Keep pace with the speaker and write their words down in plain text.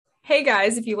Hey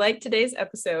guys, if you liked today's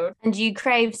episode, and you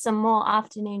crave some more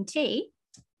afternoon tea,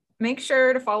 make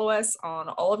sure to follow us on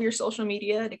all of your social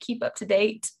media to keep up to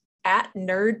date at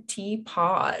Nerd Tea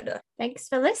Pod. Thanks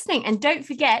for listening, and don't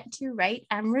forget to rate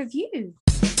and review.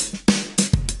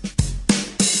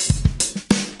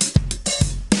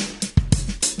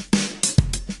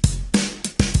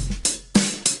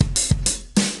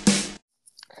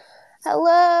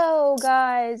 Hello,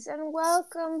 guys, and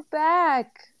welcome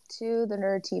back to the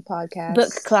Nerd Tea Podcast.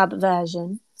 Book club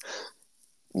version.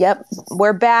 Yep,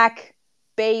 we're back,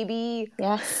 baby.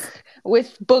 Yes.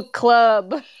 With book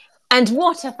club. And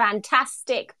what a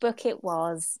fantastic book it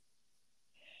was.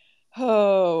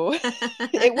 Oh,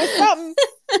 it was something.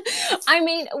 I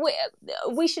mean,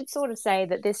 we should sort of say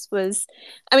that this was,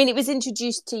 it was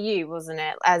introduced to you, wasn't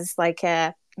it? As like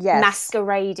a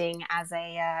masquerading as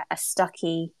a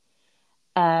Stucky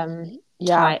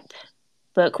type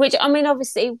book, which,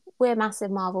 obviously we're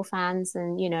massive Marvel fans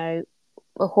and, we're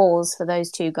whores for those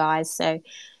two guys. So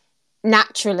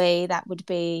naturally that would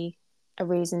be a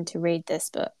reason to read this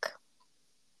book.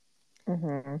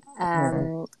 Yeah.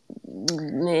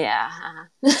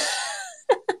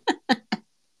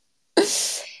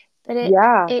 But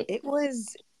it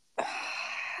was.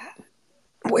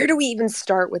 Where do we even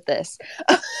start with this?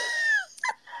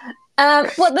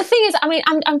 Well, the thing is,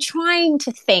 I'm trying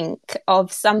to think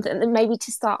of something that maybe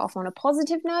to start off on a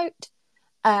positive note.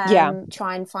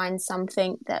 Try and find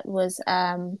something that was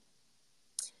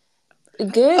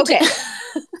good. Okay.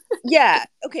 Yeah.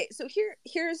 Okay. So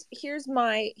here's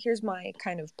my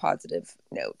kind of positive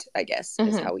note, I guess,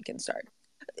 is how we can start.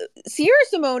 Sierra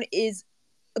Simone is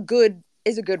a good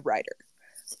writer.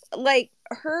 Like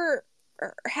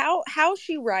how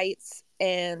she writes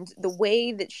and the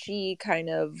way that she kind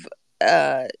of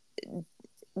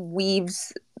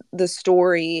weaves the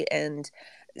story and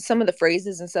some of the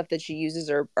phrases and stuff that she uses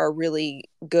are really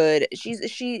good.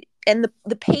 She and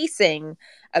the pacing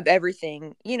of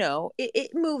everything,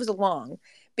 it moves along,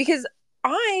 because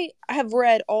I have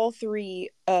read all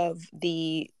three of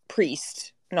the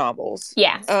Priest novels.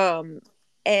 Yeah.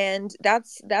 And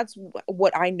that's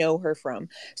what I know her from.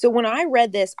 So when I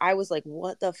read this, I was like,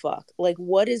 what the fuck? Like,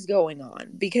 what is going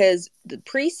on? Because the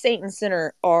Priest, Saint, and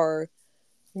Sinner are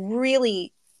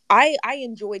really, I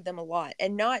enjoyed them a lot.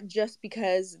 And not just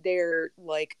because they're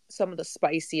like some of the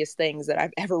spiciest things that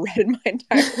I've ever read in my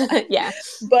entire life. Yeah.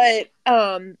 But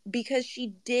because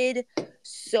she did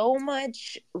so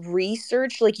much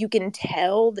research, like you can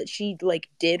tell that she like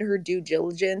did her due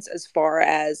diligence as far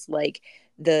as like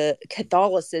the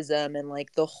Catholicism and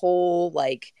like the whole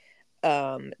like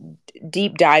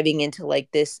deep diving into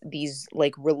like these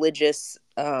like religious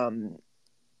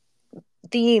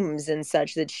themes and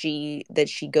such that she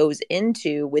goes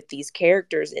into with these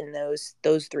characters in those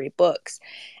three books.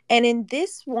 And in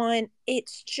this one,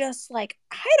 it's just like,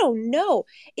 I don't know,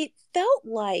 it felt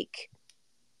like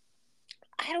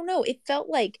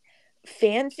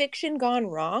fan fiction gone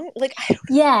wrong. Like, I don't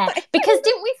know. Yeah, because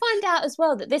didn't we find out as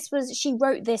well that she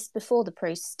wrote this before the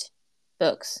Priest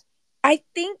books? I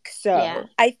think so. Yeah.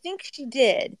 I think she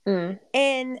did.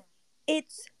 And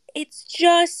it's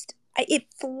just, it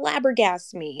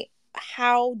flabbergasts me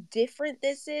how different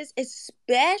this is,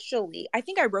 especially, I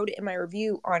think I wrote it in my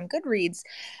review on Goodreads,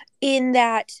 in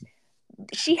that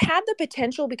she had the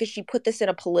potential, because she put this in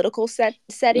a political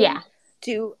setting,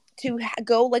 to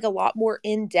go like a lot more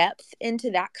in depth into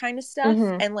that kind of stuff,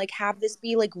 and like have this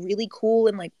be like really cool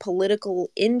and like political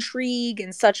intrigue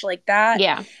and such like that.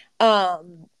 Yeah.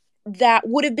 That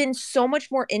would have been so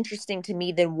much more interesting to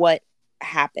me than what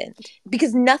happened,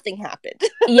 because nothing happened.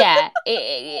 Yeah.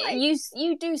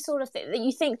 You do sort of think that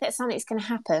you think that something's going to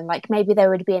happen, like maybe there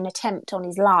would be an attempt on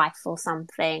his life or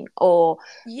something, or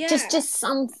just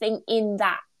something in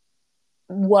that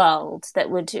world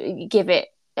that would give it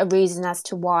a reason as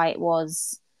to why it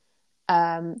was.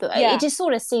 It just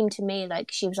sort of seemed to me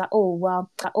like she was like, oh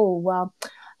well,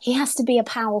 he has to be a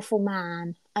powerful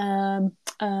man.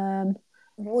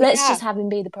 Let's just have him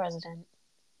be the president.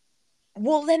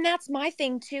 Well, then that's my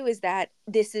thing too, is that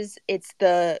it's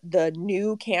the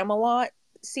new Camelot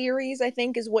series, I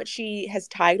think is what she has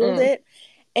titled it.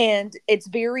 And it's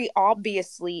very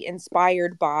obviously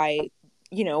inspired by,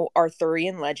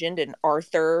 Arthurian legend and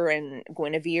Arthur and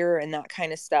Guinevere and that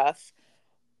kind of stuff.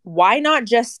 Why not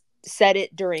just set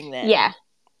it during then? Yeah.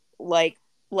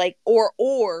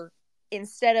 Or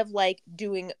instead of like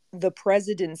doing the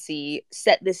presidency,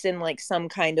 set this in like some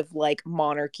kind of like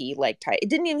monarchy like type. It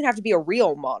didn't even have to be a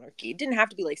real monarchy. It didn't have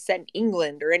to be like set in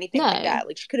England or anything like that.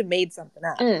 Like she could have made something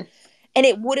up. And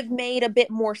it would have made a bit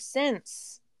more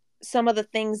sense some of the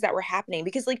things that were happening,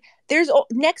 because like there's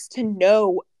next to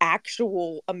no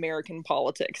actual American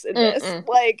politics in this.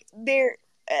 Like there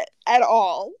at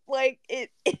all. Like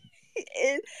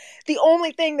the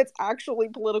only thing that's actually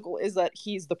political is that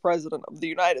he's the president of the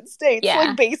United States. Yeah.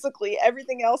 Like basically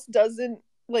everything else doesn't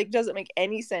make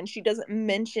any sense. She doesn't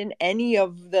mention any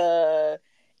of the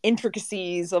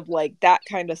intricacies of like that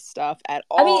kind of stuff at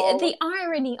all. I mean, the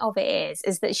irony of it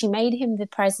is that she made him the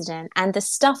president, and the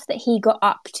stuff that he got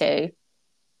up to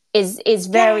is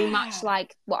very much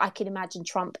like what I could imagine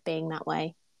Trump being that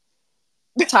way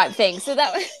type thing. So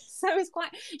that was quite.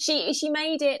 She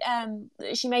made it.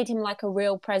 She made him like a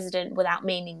real president without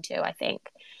meaning to, I think.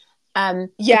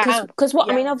 Because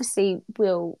what I mean, obviously,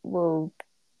 we'll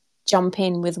jump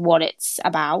in with what it's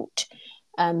about.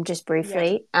 Just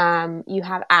briefly, you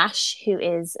have Ash, who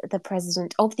is the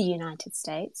president of the United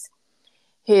States,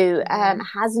 who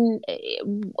hasn't.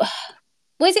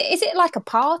 Is it like a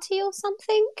party or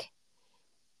something,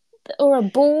 or a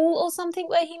ball or something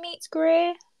where he meets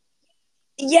Greer?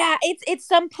 Yeah, it's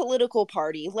some political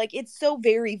party. Like it's so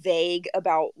very vague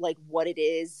about like what it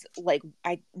is. Like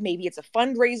maybe it's a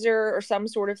fundraiser or some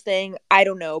sort of thing. I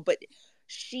don't know, but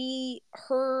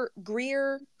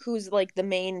Greer, who's like the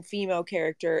main female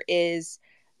character, is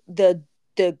the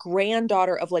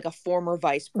granddaughter of like a former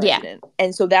vice president.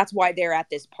 And so that's why they're at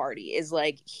this party, is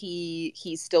like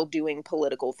he's still doing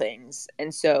political things.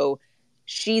 And so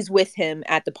she's with him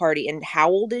at the party. And how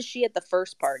old is she at the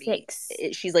first party? 6.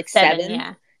 She's like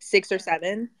 7, 6 or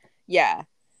 7. Yeah.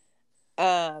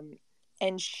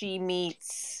 And she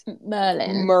meets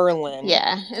Merlin.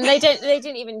 Yeah, and they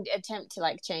didn't even attempt to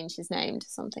like change his name to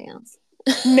something else.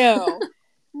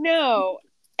 No,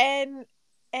 and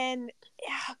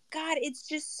oh God, it's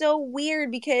just so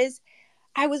weird, because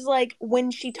I was like,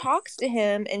 when she talks to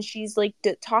him and she's like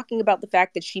talking about the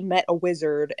fact that she met a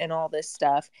wizard and all this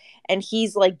stuff, and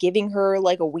he's like giving her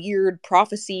like a weird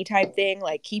prophecy type thing,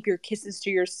 like keep your kisses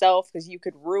to yourself because you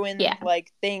could ruin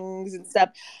like things and stuff.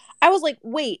 I was like,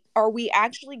 wait, are we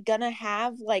actually gonna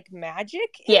have like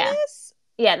magic in this?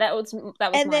 Yeah, that was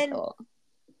my thought.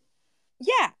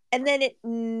 Yeah, and then it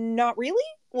not really.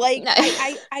 Like no.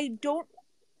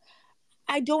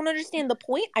 I don't understand the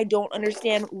point. I don't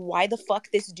understand why the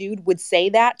fuck this dude would say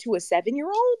that to a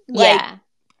 7-year-old. Like,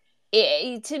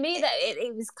 to me that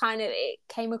it was kind of, it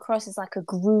came across as like a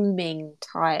grooming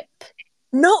type.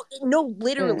 No,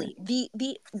 literally. The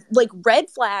like red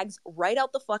flags right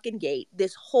out the fucking gate.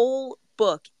 This whole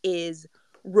book is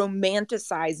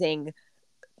romanticizing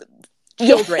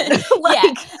children.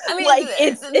 Like, I mean, like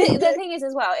the thing is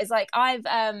as well is like I've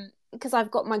because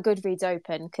I've got my Goodreads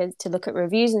open to look at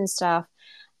reviews and stuff,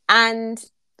 and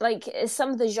like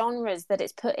some of the genres that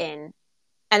it's put in,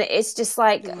 and it's just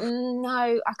like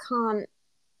no, I can't.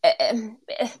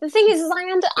 The thing is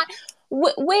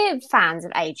we're fans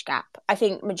of age gap. I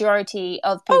think majority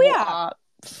of people are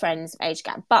friends of age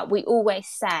gap, but we always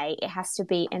say it has to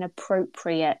be an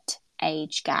appropriate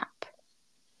age gap.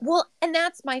 Well, and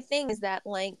that's my thing, is that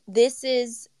like this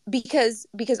is because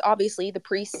obviously the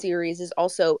Priest series is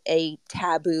also a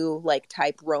taboo like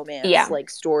type romance like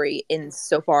story, in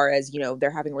so far as, you know,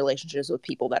 they're having relationships with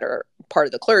people that are part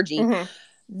of the clergy.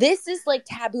 This is like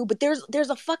taboo, but there's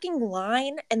a fucking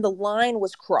line, and the line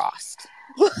was crossed.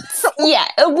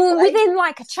 Well, within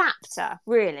like a chapter,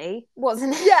 really,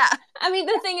 wasn't it? Yeah. I mean,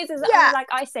 the thing is like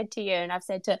I said to you, and I've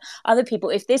said to other people,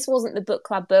 if this wasn't the book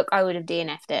club book, I would have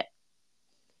DNF'd it.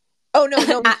 Oh no, me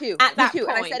too. At that point,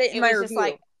 and I said it in my review. Just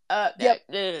like, no.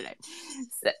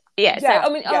 So, so I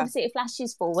mean, obviously, it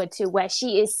flashes forward to where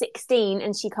she is 16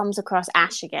 and she comes across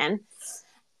Ash again.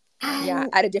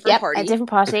 At a different party. At a different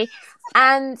party,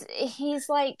 and he's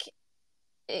like,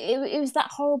 it was that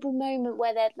horrible moment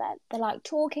where they're like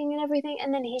talking and everything,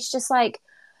 and then he's just like,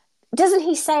 doesn't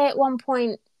he say at one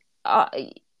point,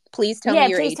 please tell me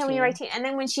you're 18. Tell me you're 18. And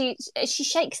then when she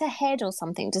shakes her head or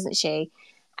something, doesn't she?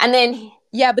 And then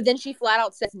but then she flat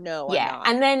out says no. I'm not.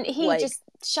 And then he just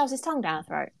shoves his tongue down her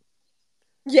throat.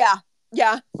 Yeah.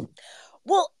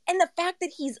 Well, and the fact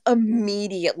that he's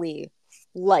immediately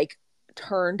like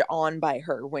turned on by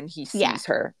her when he sees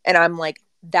her, and I'm like,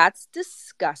 that's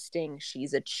disgusting.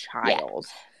 She's a child.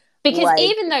 Because like,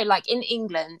 even though like in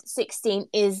England 16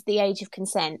 is the age of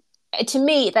consent, to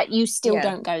me that you still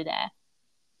don't go there.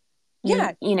 You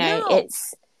know,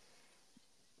 it's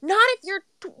not if you're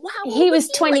he was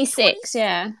 26.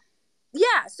 Yeah,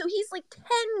 so he's like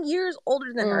 10 years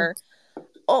older than her.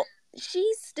 Oh,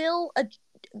 she's still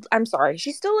I'm sorry,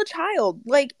 she's still a child.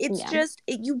 Like it's just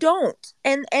you don't.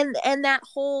 And that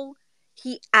whole,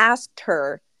 he asked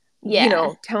her, you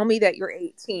know, tell me that you're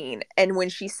 18, and when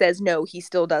she says no, he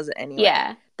still does it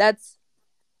anyway. That's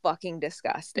fucking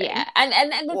disgusting. Yeah, and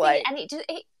the thing, and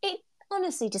it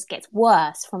honestly just gets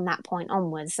worse from that point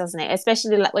onwards, doesn't it?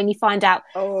 Especially like when you find out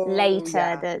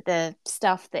later the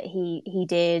stuff that he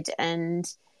did, and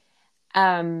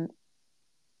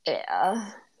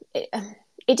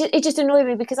it just annoyed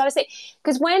me because I was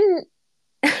because when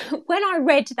when I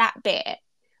read that bit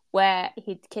where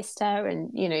he'd kissed her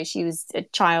and she was a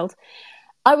child,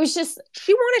 I was just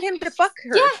she wanted him to fuck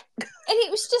her. Yeah, and it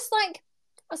was just like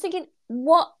I was thinking,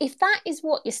 what if that is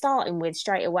what you're starting with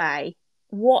straight away?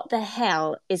 What the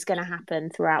hell is going to happen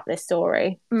throughout this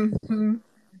story? Mm-hmm.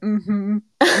 Mm-hmm.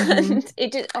 And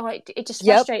it just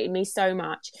frustrated me so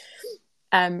much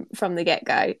from the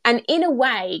get-go. And in a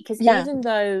way, because even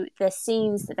though the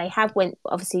scenes that they have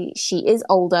obviously she is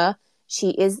older,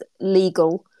 she is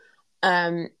legal,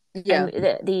 and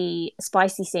the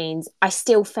spicy scenes, I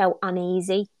still felt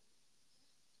uneasy.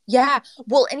 Yeah,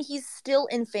 well, and he's still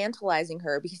infantilizing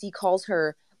her because he calls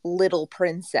her little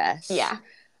princess. Yeah,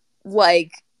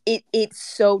 like it's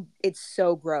so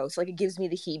gross. Like, it gives me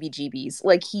the heebie-jeebies.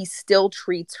 Like, he still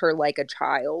treats her like a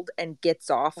child and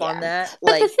gets off on that.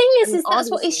 But the thing is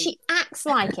that's what she acts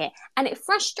like it, and it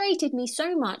frustrated me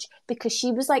so much because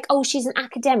she was like, oh, she's an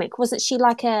academic, wasn't she?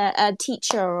 Like a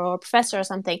teacher or a professor or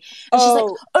something, and she's like,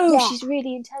 she's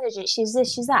really intelligent, she's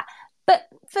this, she's that. But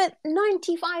for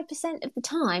 95% of the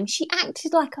time, she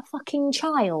acted like a fucking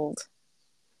child.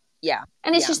 Yeah.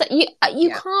 And it's just that you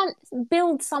can't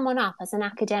build someone up as an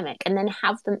academic and then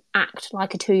have them act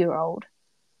like a 2-year-old.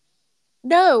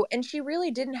 No, and she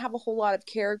really didn't have a whole lot of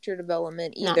character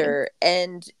development either. No.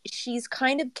 And she's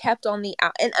kind of kept on the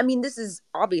out. And I mean, this is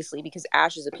obviously because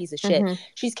Ash is a piece of shit. Mm-hmm.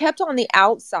 She's kept on the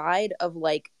outside of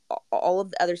like all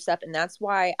of the other stuff. And that's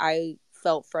why I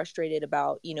felt frustrated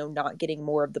about, not getting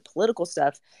more of the political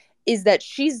stuff, is that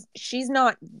she's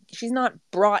not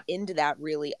brought into that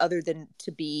really, other than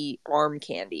to be arm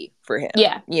candy for him.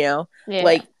 Like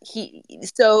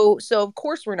so of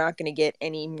course we're not going to get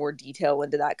any more detail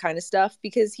into that kind of stuff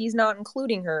because he's not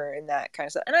including her in that kind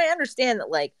of stuff. And I understand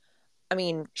that, like, I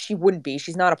mean, she wouldn't be,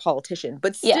 she's not a politician,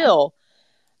 but still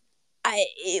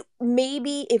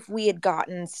maybe if we had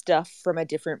gotten stuff from a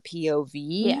different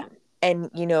POV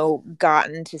and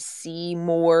gotten to see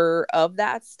more of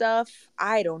that stuff,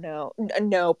 I don't know.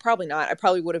 No, probably not. I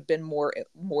probably would have been more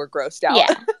grossed out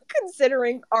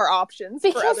considering our options.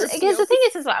 Because the thing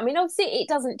is as well, I mean, obviously it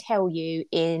doesn't tell you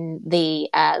in the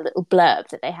little blurb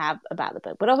that they have about the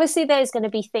book, but obviously there's going to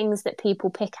be things that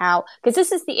people pick out, because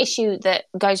this is the issue that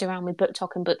goes around with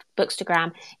BookTok and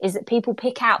Bookstagram, is that people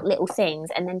pick out little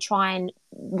things and then try and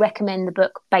recommend the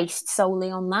book based solely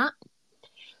on that.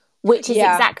 Which is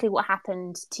exactly what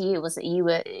happened to you, was that you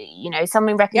were,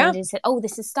 someone recommended and said, oh,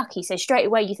 this is Stucky. So straight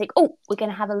away you think, oh, we're going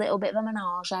to have a little bit of a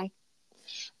menage, eh?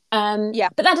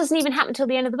 But that doesn't even happen till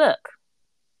the end of the book.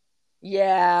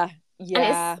 Yeah.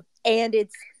 And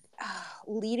it's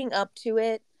leading up to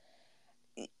it.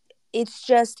 It's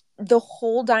just, the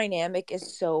whole dynamic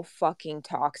is so fucking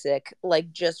toxic.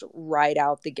 Like, just right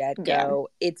out the get-go.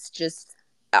 Yeah. It's just,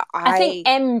 I think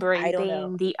Embry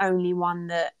being the only one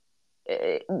that,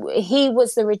 he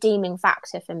was the redeeming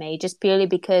factor for me, just purely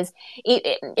because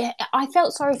I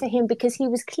felt sorry for him because he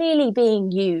was clearly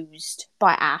being used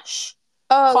by Ash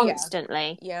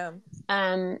constantly. Yeah.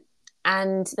 And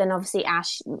then obviously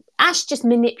Ash just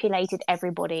manipulated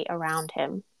everybody around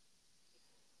him.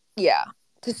 Yeah,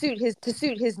 to suit his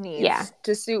needs. Yeah,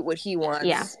 to suit what he wants.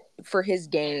 Yeah. For his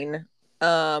gain.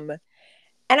 And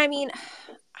I mean,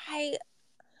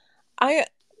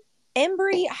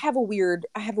 Embry, I have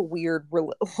a weird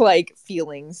like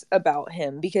feelings about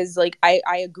him, because like I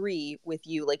agree with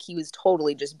you, like he was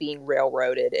totally just being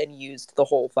railroaded and used the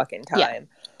whole fucking time. Yeah.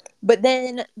 But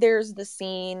then there's the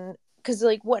scene, because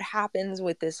like what happens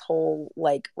with this whole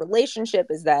like relationship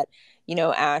is that,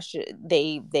 Ash,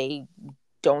 they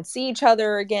don't see each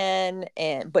other again,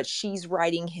 but she's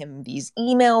writing him these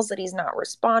emails that he's not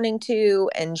responding to,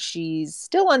 and she's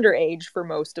still underage for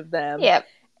most of them. Yep.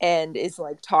 And is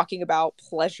like talking about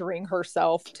pleasuring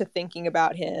herself to thinking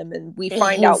about him, and we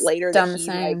find out later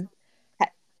that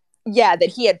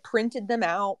that he had printed them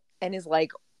out and is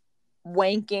like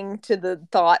wanking to the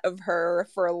thought of her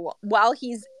while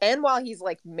he's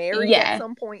like married at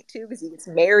some point too, because he gets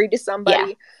married to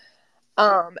somebody.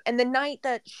 And the night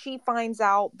that she finds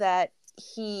out that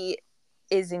he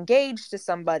is engaged to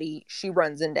somebody, she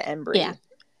runs into Embry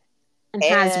and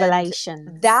has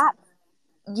relations.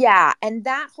 And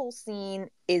that whole scene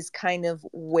is kind of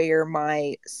where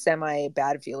my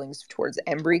semi-bad feelings towards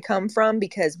Embry come from,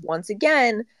 because once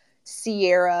again,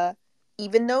 Sierra,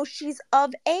 even though she's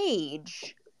of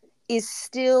age, is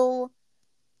still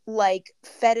like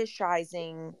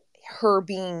fetishizing her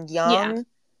being young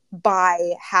by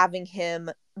having him,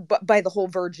 by the whole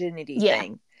virginity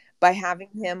thing, by having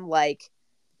him like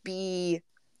be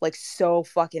like so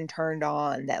fucking turned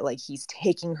on that like he's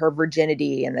taking her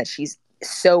virginity and that she's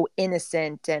so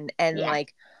innocent and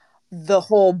like the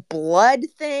whole blood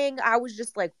thing. I was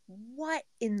just like, what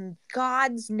in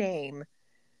God's name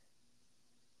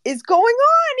is going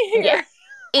on here? Yeah.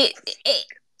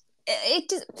 It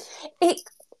just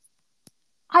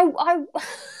I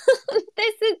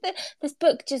this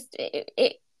book just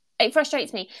it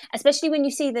frustrates me, especially when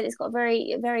you see that it's got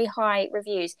very, very high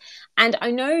reviews. And I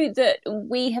know that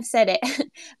we have said it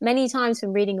many times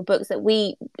from reading a book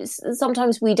that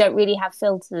sometimes we don't really have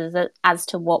filters as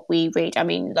to what we read. I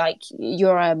mean, like,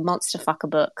 you're a monster fucker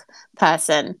book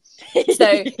person,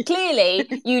 so clearly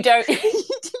you don't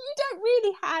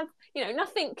really have,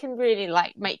 nothing can really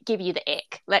like give you the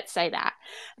ick. Let's say that.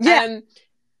 Yeah.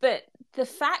 But the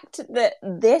fact that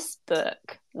this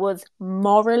book was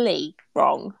morally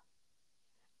wrong,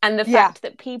 and the fact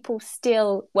that people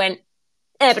still went,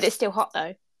 but it's still hot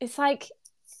though. It's like,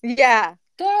 yeah,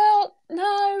 girl,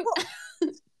 no. Well,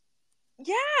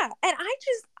 yeah, and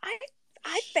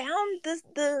I found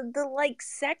the like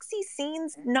sexy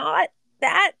scenes not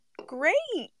that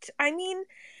great. I mean,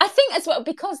 I think as well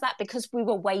because we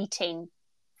were waiting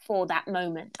for that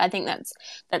moment. I think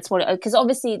that's what it, because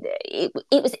obviously it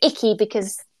was icky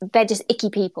because they're just icky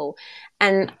people,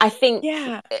 and I think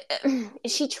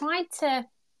she tried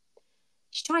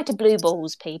to blue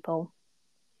balls people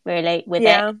really with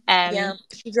it.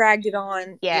 She dragged it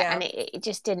on. And it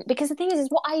just didn't, because the thing is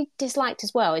what I disliked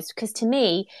as well is because to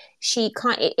me she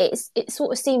it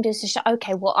sort of seemed as if,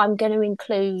 okay, well, I'm going to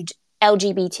include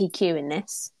LGBTQ in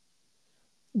this,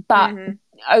 but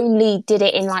only did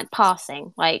it in like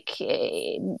passing, like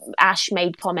Ash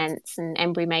made comments and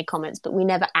Embry made comments, but we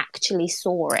never actually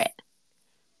saw it.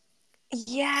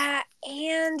 Yeah,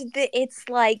 and it's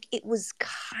like it was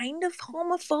kind of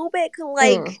homophobic,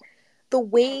 like the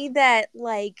way that,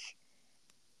 like,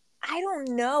 I don't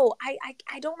know,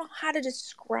 I don't know how to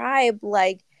describe,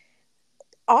 like,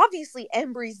 obviously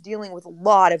Embry's dealing with a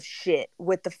lot of shit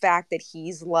with the fact that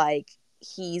he's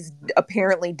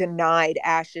apparently denied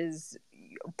Ash's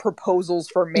proposals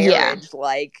for marriage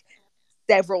like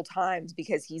several times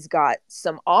because he's got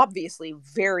some obviously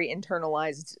very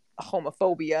internalized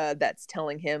homophobia that's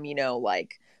telling him,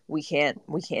 like, we can't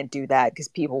do that because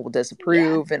people will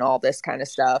disapprove and all this kind of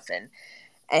stuff,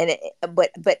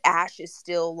 but Ash is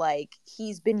still like,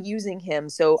 he's been using him,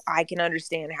 so I can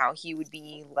understand how he would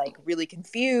be like really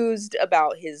confused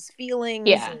about his feelings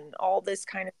and all this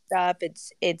kind of stuff.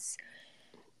 It's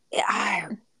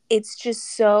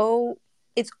just so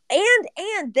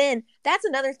and then that's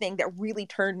another thing that really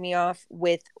turned me off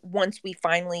with, once we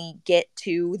finally get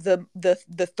to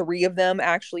the three of them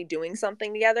actually doing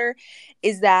something together,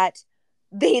 is that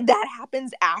that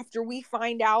happens after we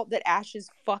find out that Ash has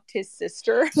fucked his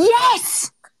sister.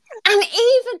 Yes. And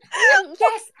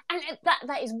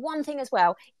that is one thing as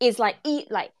well, is like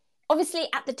obviously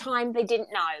at the time they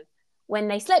didn't know. When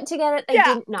they slept together, they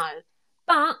didn't know.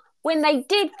 But when they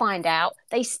did find out,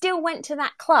 they still went to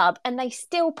that club and they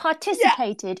still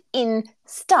participated in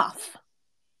stuff.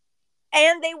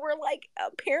 And they were like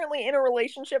apparently in a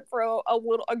relationship for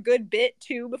a good bit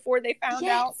too before they found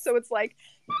out. So it's like,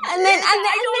 and then you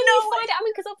find out. I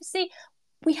mean, because obviously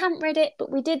we hadn't read it,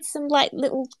 but we did some like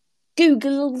little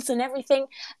Googles and everything.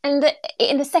 And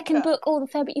in the second book, or the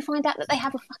third book, you find out that they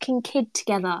have a fucking kid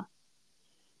together.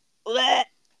 Blech.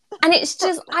 And it's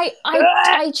just,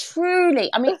 I truly,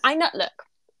 I mean, I know, look,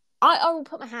 I will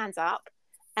put my hands up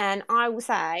and I will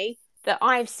say that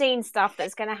I've seen stuff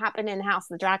that's going to happen in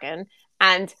House of the Dragon,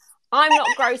 and I'm not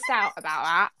grossed out about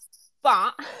that,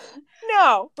 but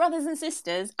no, brothers and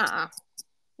sisters,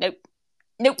 nope.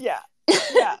 Yeah.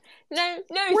 no,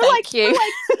 thank you.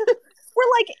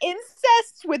 We're like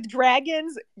incest with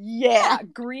dragons. Yeah,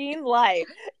 green light.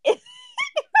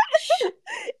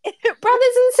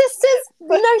 Brothers and sisters,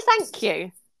 no thank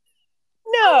you.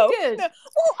 No. Good. No.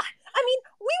 Well, I mean,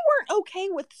 we weren't okay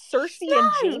with Cersei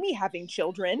and Jaime having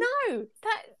children. No,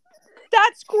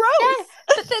 that's gross. Yeah,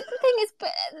 but the thing is,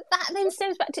 that then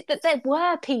stems back to that there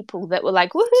were people that were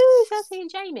like, woohoo, Cersei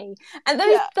and Jaime. And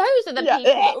those are the people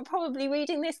that were probably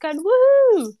reading this going,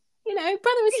 woohoo,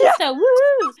 brother and sister,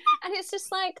 woohoo. And it's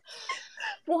just like,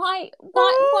 why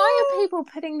are people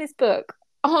putting this book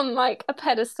on like a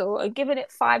pedestal and giving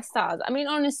it 5 stars? I mean,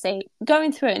 honestly,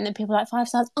 going through it and then people are like, 5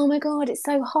 stars, oh my god, it's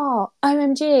so hot,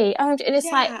 OMG. And it's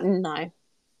like, no.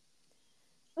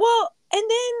 Well, and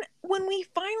then when we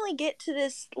finally get to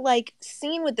this like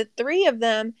scene with the three of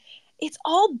them, it's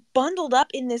all bundled up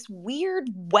in this weird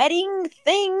wedding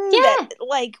thing that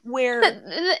like where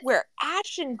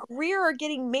Ash and Greer are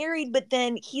getting married, but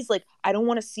then he's like, I don't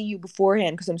want to see you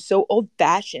beforehand because I'm so old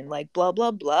fashioned, like blah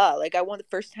blah blah. Like I want the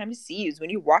first time to see you is when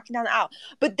you're walking down the aisle.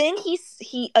 But then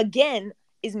he again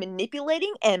is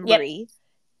manipulating Embry.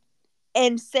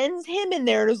 And sends him in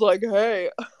there and is like, hey,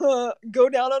 go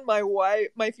down on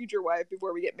my future wife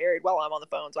before we get married while I'm on the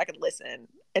phone so I can listen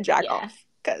and jack off.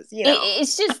 Because, you know,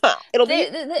 it's just, it'll be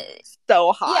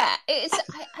so hot. Yeah,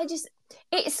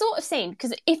 it sort of seemed,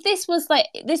 because if this was like,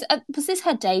 was this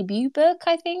her debut book,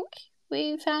 I think?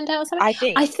 We found out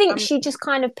something? I think she just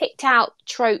kind of picked out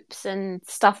tropes and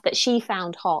stuff that she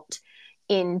found hot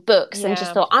in books and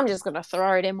just thought, I'm just going to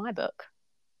throw it in my book.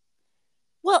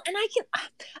 Well, and I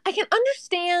can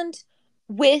understand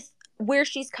with where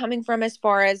she's coming from as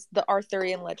far as the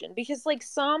Arthurian legend, because like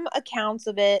some accounts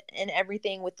of it and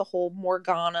everything with the whole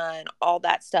Morgana and all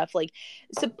that stuff, like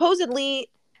supposedly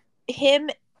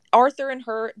Arthur and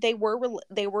her, they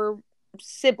were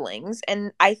siblings,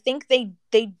 and I think they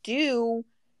do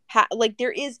like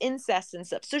there is incest and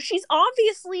stuff. So she's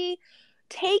obviously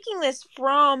taking this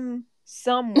from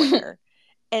somewhere.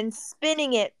 And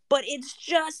spinning it, but it's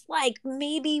just like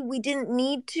maybe we didn't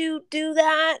need to do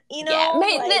that, you know?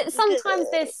 Yeah, like,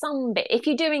 sometimes there's some bit. If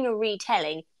you're doing a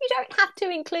retelling, you don't have to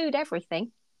include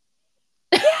everything.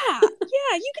 Yeah,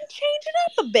 you can change it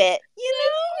up a bit, you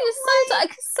know?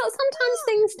 Sometimes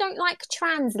things don't like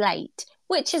translate,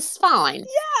 which is fine.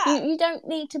 Yeah, you don't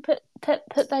need to put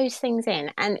those things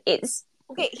in, and it's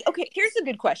okay. Here's a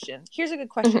good question.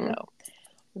 Though.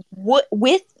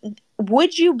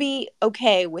 Would you be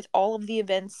okay with all of the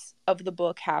events of the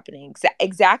book happening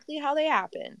exactly how they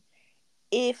happen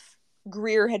if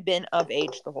Greer had been of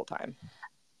age the whole time?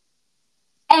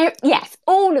 Yes,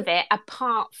 all of it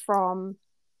apart from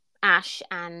Ash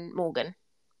and Morgan.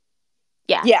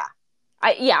 I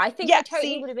think it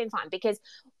totally would have been fine because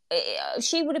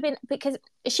she would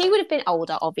have been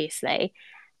older, obviously.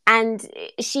 And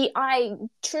I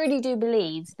truly do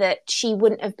believe that she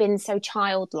wouldn't have been so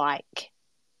childlike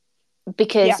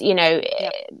because, you know,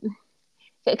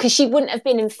 because she wouldn't have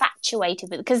been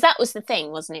infatuated with, because that was the thing,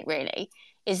 wasn't it, really?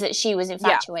 Is that she was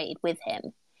infatuated with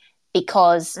him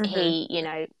because he, you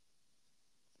know,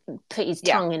 put his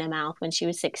tongue in her mouth when she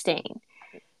was 16.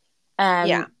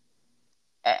 If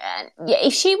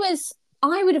she was,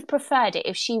 I would have preferred it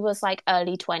if she was like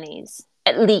early 20s,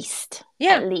 at least.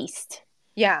 At least.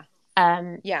 Yeah.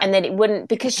 And then it wouldn't,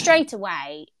 because straight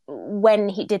away when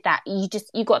he did that, you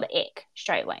got the ick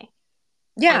straight away.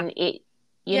 Yeah. And it,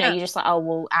 you know, you're just like, oh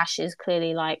well, Ash is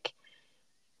clearly like,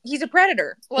 he's a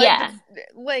predator.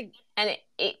 Like, and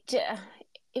it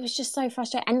was just so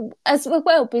frustrating. And as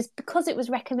well, because it was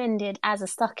recommended as a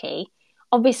Stucky,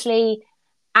 obviously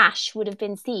Ash would have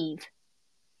been Steve.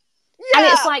 Yeah.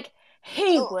 And it's like,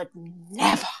 he would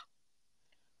never.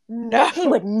 No. He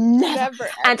would never.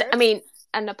 And I mean,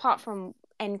 and apart from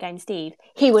Endgame Steve,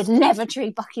 he would never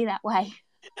treat Bucky that way.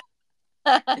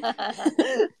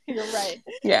 You're right.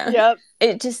 Yeah. Yep.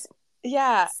 It just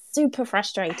super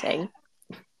frustrating.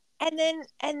 And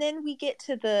then we get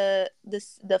to the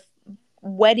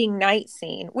wedding night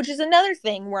scene, which is another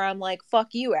thing where I'm like, fuck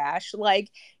you, Ash. Like,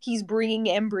 he's bringing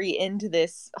Embry into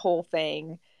this whole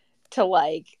thing to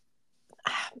like,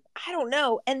 I don't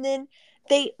know. And then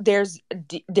there's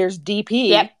DP.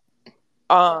 Yep.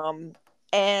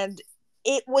 And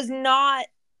it was not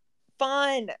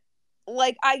fun.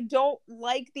 Like, I don't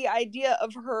like the idea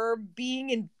of her being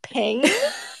in pain.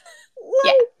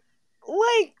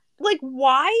 Like,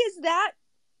 why is that?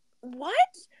 What?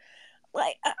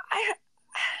 Like, I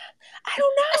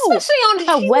don't know. Especially on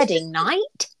her wedding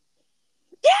night.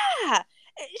 Yeah.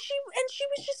 She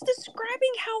was just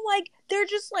describing how, like, they're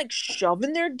just, like,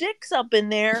 shoving their dicks up in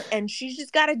there, and she's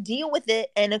just got to deal with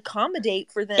it and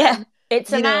accommodate for them. Yeah,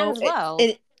 it's a man's world,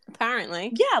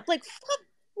 apparently. Yeah, fuck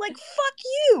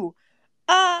you.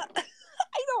 I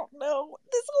don't know.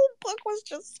 This whole book was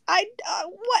just,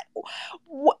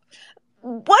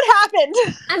 what happened?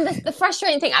 And the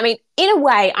frustrating thing, I mean, in a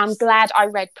way, I'm glad I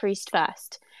read Priest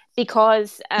first,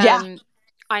 because I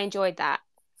enjoyed that.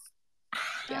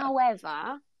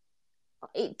 However,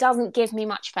 it doesn't give me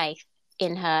much faith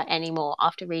in her anymore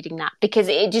after reading that, because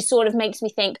it just sort of makes me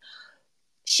think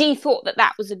she thought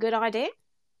that was a good idea.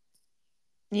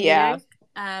 Yeah.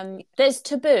 You know? There's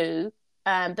taboo,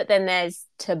 but then there's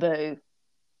taboo.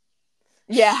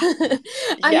 Yeah.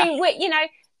 I mean, you know,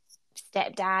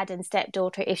 stepdad and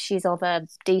stepdaughter, if she's of a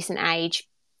decent age,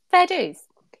 fair dues.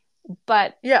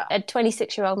 But a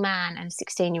 26-year-old man and a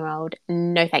 16-year-old,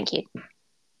 no thank you.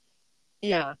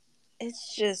 Yeah.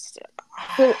 It's just,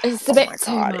 It's a bit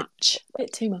too much. A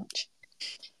bit too much.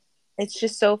 It's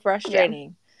just so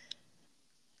frustrating.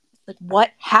 Like,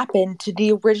 what happened to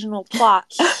the original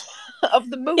plot of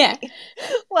the movie? Yeah.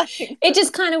 Like, it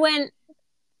just kind of went,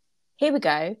 here we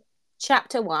go,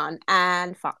 chapter 1,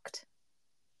 and fucked.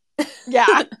 Yeah.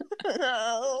 I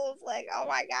was like, oh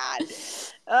my God.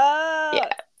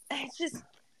 Yeah. It's just,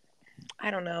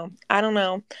 I don't know.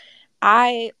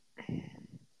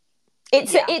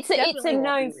 It's a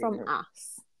no from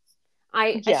us.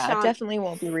 I definitely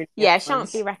won't be reading. Yeah, I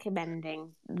shan't be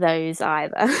recommending those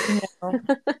either.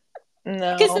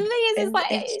 No. Because the thing is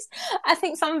like, I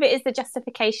think some of it is the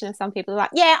justification of some people.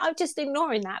 Like, yeah, I'm just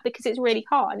ignoring that because it's really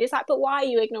hard. It's like, but why are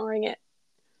you ignoring it?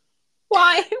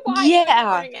 Why are you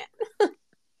ignoring it?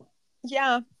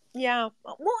 Yeah. Well,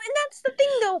 and that's the thing,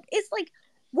 though. It's like,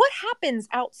 what happens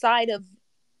outside of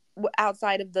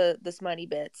the smutty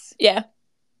bits? Yeah.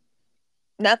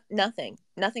 Nothing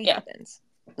happens.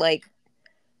 Like,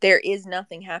 there is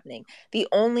nothing happening. The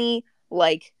only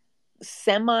like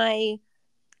semi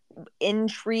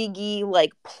intriguey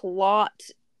like plot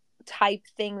type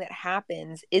thing that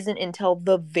happens isn't until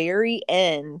the very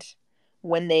end,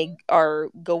 when they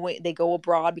go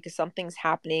abroad because something's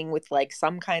happening with like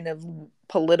some kind of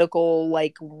political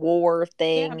like war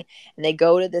thing. Yeah. And they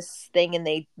go to this thing and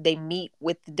they meet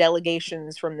with the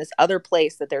delegations from this other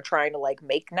place that they're trying to like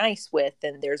make nice with,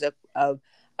 and there's a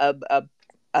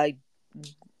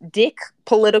dick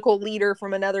political leader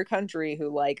from another country who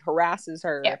like harasses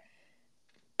her. Yeah.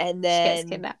 And then she gets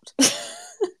kidnapped.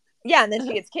 Yeah, and then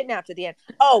she gets kidnapped at the end.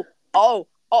 Oh,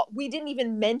 we didn't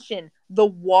even mention the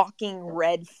walking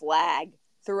red flag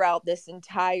throughout this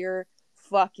entire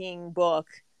fucking book.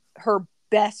 Her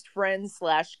best friend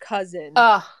 / cousin,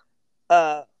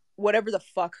 whatever the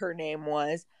fuck her name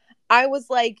was. I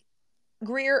was like,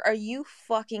 Greer, are you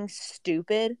fucking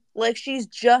stupid? Like, she's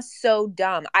just so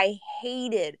dumb. I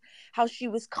hated how she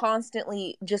was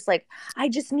constantly just like, I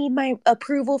just need my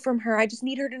approval from her. I just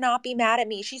need her to not be mad at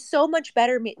me. She's so much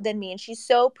better than me, and she's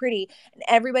so pretty, and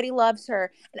everybody loves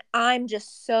her, and I'm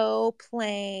just so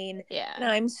plain. Yeah. And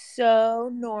I'm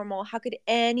so normal. How could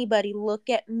anybody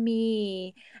look at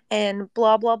me? And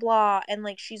blah, blah, blah. And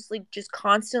like, she's like just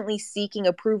constantly seeking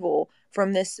approval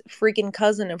from this freaking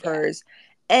cousin of hers.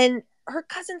 And her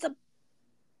cousin's a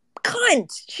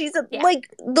cunt. She's like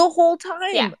the whole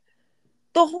time.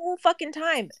 The whole fucking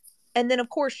time. And then of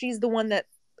course she's the one that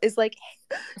is like,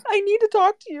 I need to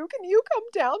talk to you. Can you come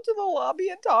down to the lobby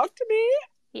and talk to me?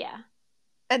 Yeah.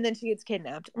 And then she gets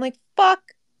kidnapped. I'm like, fuck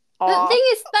off. The thing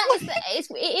is,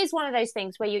 it is one of those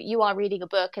things where you are reading a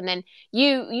book and then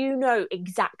you know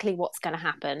exactly what's going to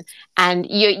happen, and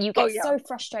you get so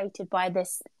frustrated by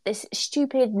this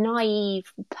stupid,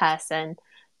 naive person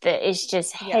that is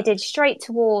just headed straight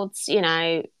towards,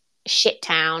 shit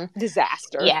town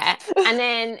disaster. Yeah. And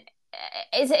then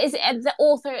is the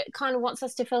author kind of wants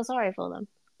us to feel sorry for them.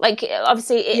 Like,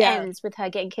 obviously it ends with her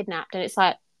getting kidnapped, and it's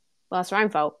like, well, it's her own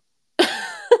fault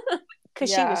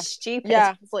because she was stupid.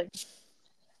 Yeah,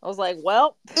 I was like,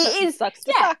 well, it sucks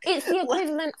to suck. It's the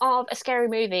equivalent of a scary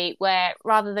movie where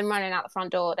rather than running out the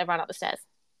front door, they run up the stairs.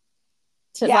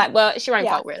 So it's like, well, it's your own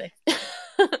fault, really.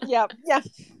 Yeah.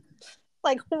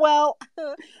 Like, well,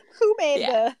 who made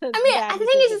the the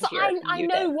thing is I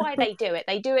know why they do it.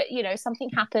 They do it, something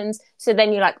happens, so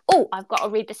then you're like, oh, I've got to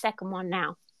read the second one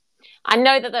now. I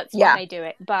know that's why they do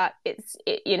it, but it's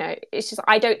just,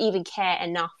 I don't even care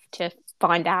enough to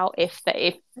find out if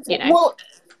they get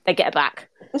it back.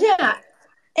 Yeah.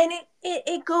 And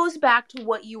it goes back to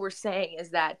what you were saying, is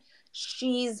that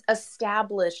she's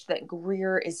established that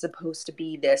Greer is supposed to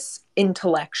be this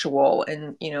intellectual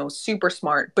and, super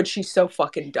smart, but she's so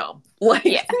fucking dumb. Like,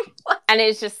 and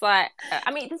it's just like,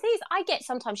 I mean, the thing is, I get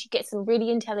sometimes you get some really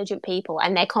intelligent people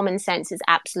and their common sense is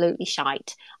absolutely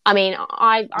shite. I mean,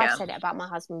 I've said it about my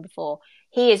husband before.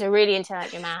 He is a really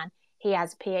intelligent man. He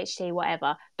has a PhD,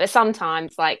 whatever. But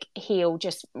sometimes, like, he'll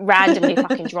just randomly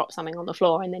fucking drop something on the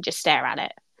floor and then just stare at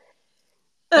it.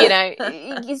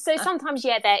 So sometimes,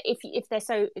 if they're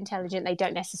so intelligent, they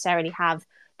don't necessarily have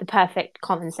the perfect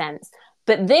common sense.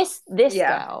 But this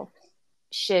girl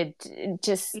should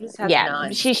just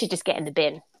she should just get in the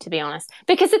bin, to be honest.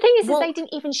 Because the thing is they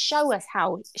didn't even show us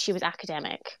how she was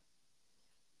academic.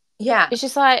 Yeah, it's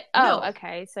just like,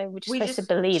 okay, so we're just supposed to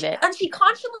believe it. And she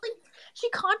constantly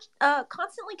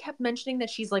kept mentioning that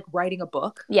she's like writing a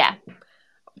book. Yeah.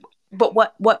 But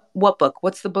what book?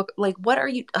 What's the book? Like, what are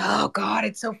you? Oh God,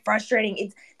 it's so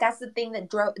frustrating. That's the thing that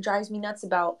drives me nuts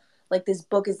about like this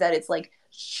book, is that it's like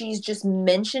she's just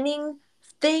mentioning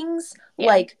things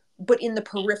like, but in the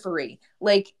periphery.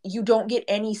 Like, you don't get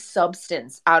any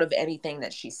substance out of anything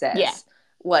that she says. Yeah.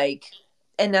 like,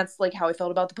 and that's like how I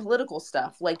felt about the political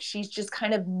stuff. Like, she's just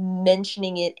kind of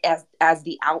mentioning it as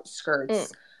the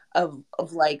outskirts of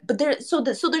like, but so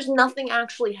there's nothing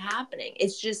actually happening.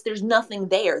 It's just, there's nothing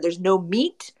there. There's no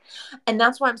meat. And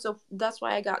that's why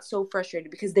I got so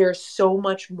frustrated, because there's so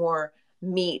much more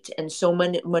meat and so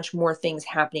much more things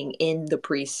happening in the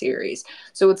pre-series.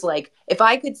 So it's like, if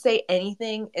I could say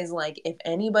anything, is like,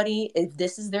 if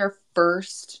this is their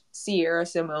first Sierra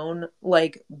Simone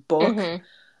like book,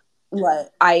 like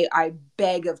I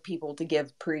beg of people to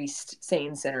give Priest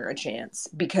Sane Center a chance,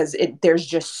 because there's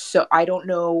just so, I don't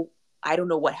know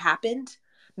what happened.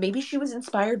 Maybe she was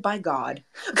inspired by God.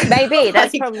 Maybe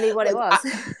that's probably what it was.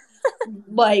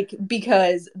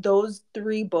 Because those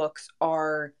 3 books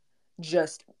are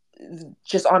just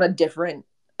on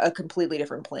a completely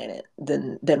different planet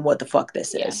than what the fuck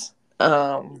this is.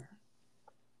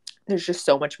 There's just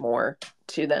so much more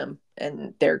to them,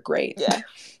 and they're great. Yeah.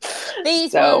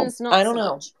 These ones, not I don't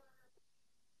know.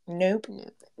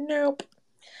 Nope.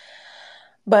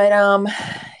 But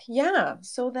yeah,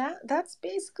 so that's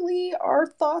basically our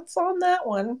thoughts on that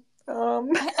one.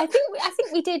 I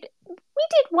think we did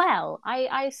well.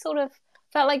 I sort of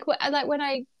felt like when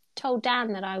I told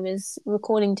Dan that I was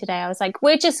recording today, I was like,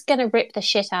 we're just gonna rip the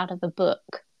shit out of a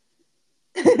book.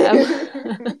 But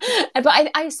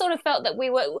I sort of felt that we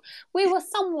were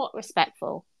somewhat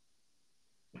respectful,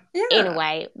 in a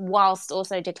way, whilst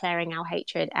also declaring our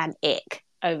hatred and ick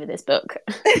over this book.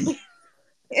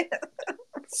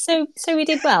 So we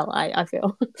did well, I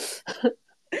feel.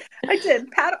 I did.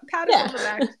 Pat us on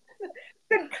the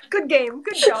back. Good game.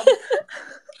 Good job.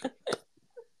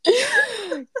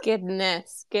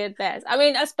 Goodness. I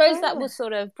mean, I suppose that will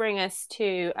sort of bring us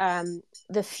to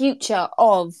the future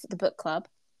of the book club.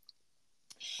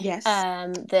 Yes.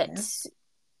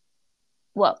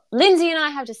 Well, Lindsay and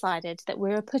I have decided that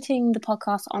we're putting the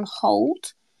podcast on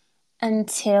hold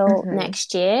until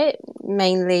next year,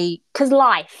 mainly because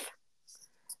life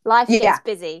gets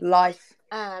busy. Life.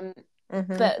 But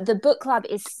the book club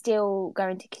is still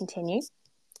going to continue.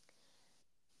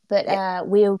 But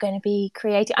we're going to be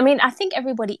creating. I mean, I think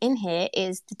everybody in here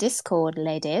is the Discord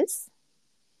ladies.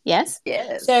 Yes?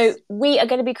 Yes. So we are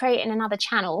going to be creating another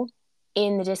channel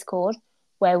in the Discord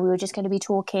where we were just going to be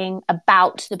talking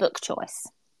about the book choice.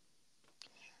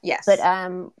 Yes. But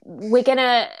we're going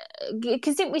to...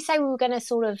 Because didn't we say we were going to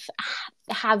sort of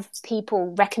have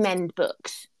people recommend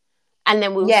books? And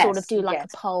then we'll sort of do like a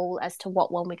poll as to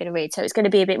what one we're going to read. So it's going to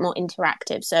be a bit more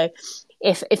interactive. So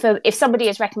if somebody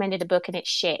has recommended a book and it's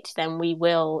shit, then we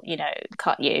will,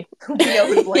 cut you.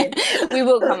 We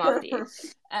will come after you.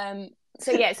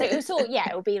 So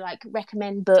it will be like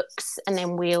recommend books, and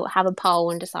then we'll have a poll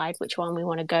and decide which one we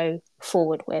want to go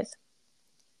forward with.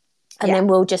 And then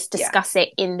we'll just discuss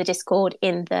it in the Discord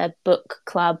in the book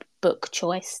club book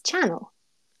choice channel.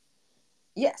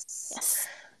 Yes.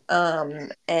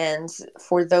 And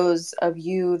for those of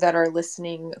you that are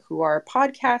listening who are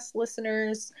podcast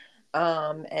listeners,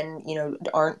 and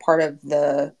aren't part of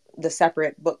the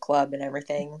separate book club and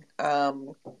everything,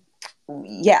 the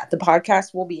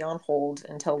podcast will be on hold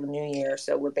until the new year.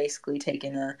 So we're basically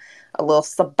taking a little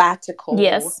sabbatical.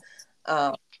 Yes.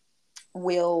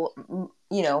 We'll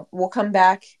come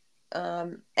back,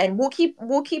 and we'll keep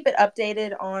it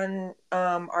updated on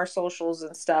our socials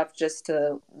and stuff, just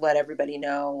to let everybody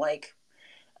know, like,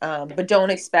 but don't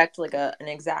expect like an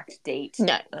exact date.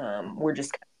 No. We're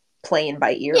just playing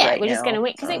by ear right now. We're just going to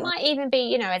wait, because it might even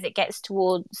be, as it gets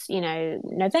towards,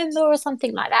 November or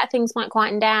something like that, things might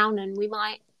quieten down, and we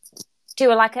might do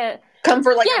come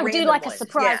for like we'll do like a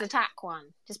surprise attack one.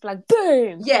 Just be like,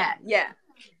 boom.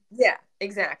 Yeah,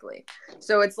 exactly.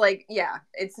 So it's like,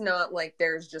 it's not like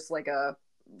there's just like a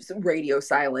radio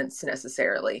silence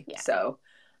necessarily. Yeah. So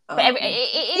but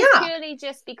it is purely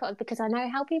just because I know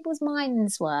how people's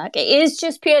minds work. It is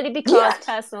just purely because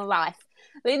personal life.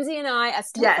 Lindsay and I are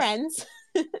still friends.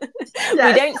 We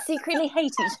don't secretly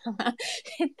hate each other.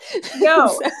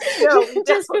 No.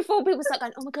 Just before people start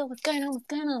going, oh my God, what's going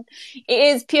on?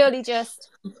 It is purely just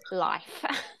life.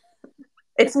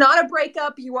 It's not a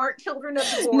breakup. You aren't children of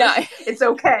divorce. No. It's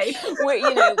okay.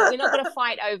 We're not going to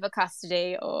fight over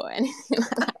custody or anything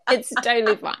like that. It's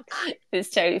totally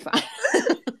fine.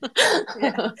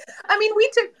 I mean,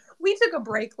 we took a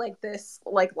break like this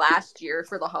like last year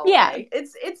for the holiday. Yeah.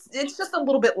 It's just a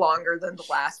little bit longer than the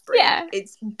last break. Yeah.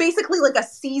 It's basically like a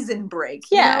season break.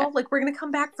 You know? Like, we're gonna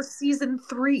come back for season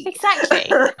 3. Exactly.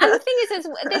 And the thing is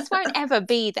this won't ever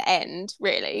be the end,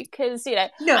 really, because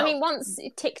no. I mean, once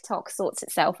TikTok sorts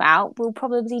itself out, we'll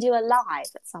probably do a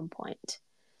live at some point.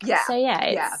 Yeah. So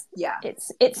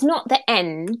it's not the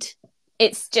end.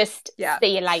 It's just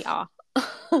see you later.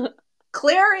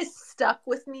 Claire is stuck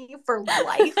with me for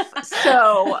life.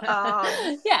 So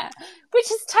yeah,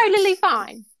 which is totally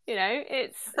fine. You know,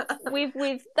 it's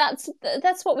we've that's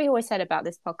what we always said about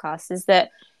this podcast, is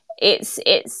that it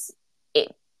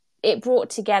brought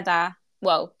together.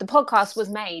 Well, the podcast was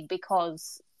made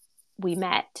because we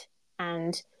met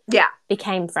and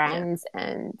became friends,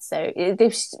 and so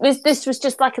this was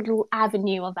just like a little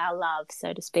avenue of our love,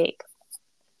 so to speak.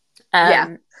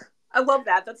 I love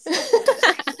that. That's so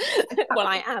cool. Well,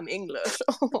 I am English.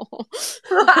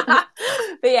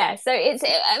 But yeah, so it's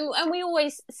and we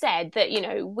always said that, you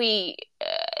know, we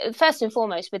first and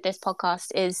foremost with this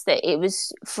podcast is that it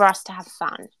was for us to have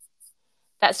fun.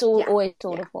 That's always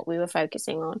sort of what we were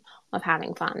focusing on, of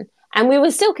having fun, and we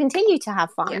will still continue to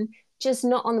have fun, just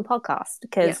not on the podcast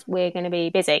because we're going to be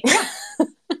busy.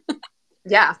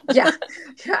 Yeah.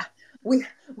 We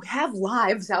have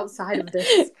lives outside of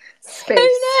this space.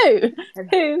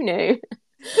 Who knew?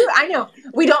 I know.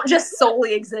 We don't just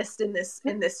solely exist in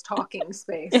this talking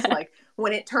space. Yeah. Like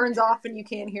when it turns off and you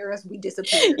can't hear us, we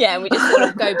disappear. Yeah, we just sort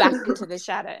of go back into the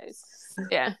shadows.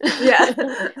 Yeah. Yeah.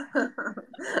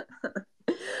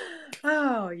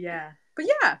 Oh yeah. But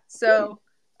yeah, so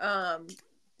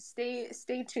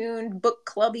stay tuned, book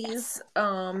clubbies,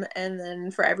 and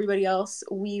then for everybody else,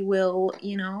 we will,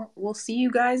 you know, we'll see you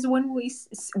guys when we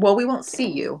won't see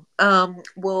you,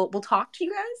 we'll talk to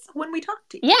you guys when we talk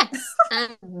to you. Yes.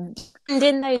 And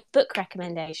in those book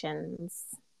recommendations,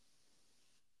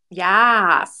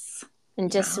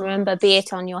 and just remember, be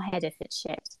it on your head if it's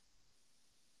shit.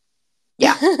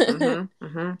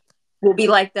 We'll be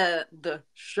like the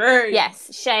shame.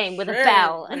 Yes, shame with a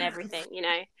bell and everything, you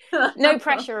know. No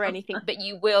pressure or anything, but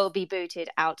you will be booted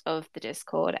out of the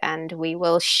Discord and we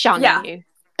will shun you.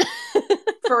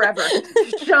 Forever.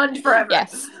 Shunned forever.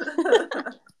 Yes.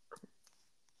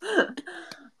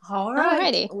 All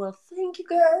right. Alrighty. Well, thank you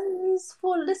guys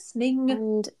for listening.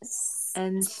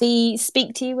 And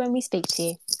speak to you when we speak to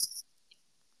you.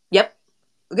 Yep.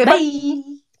 Goodbye.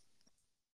 Bye.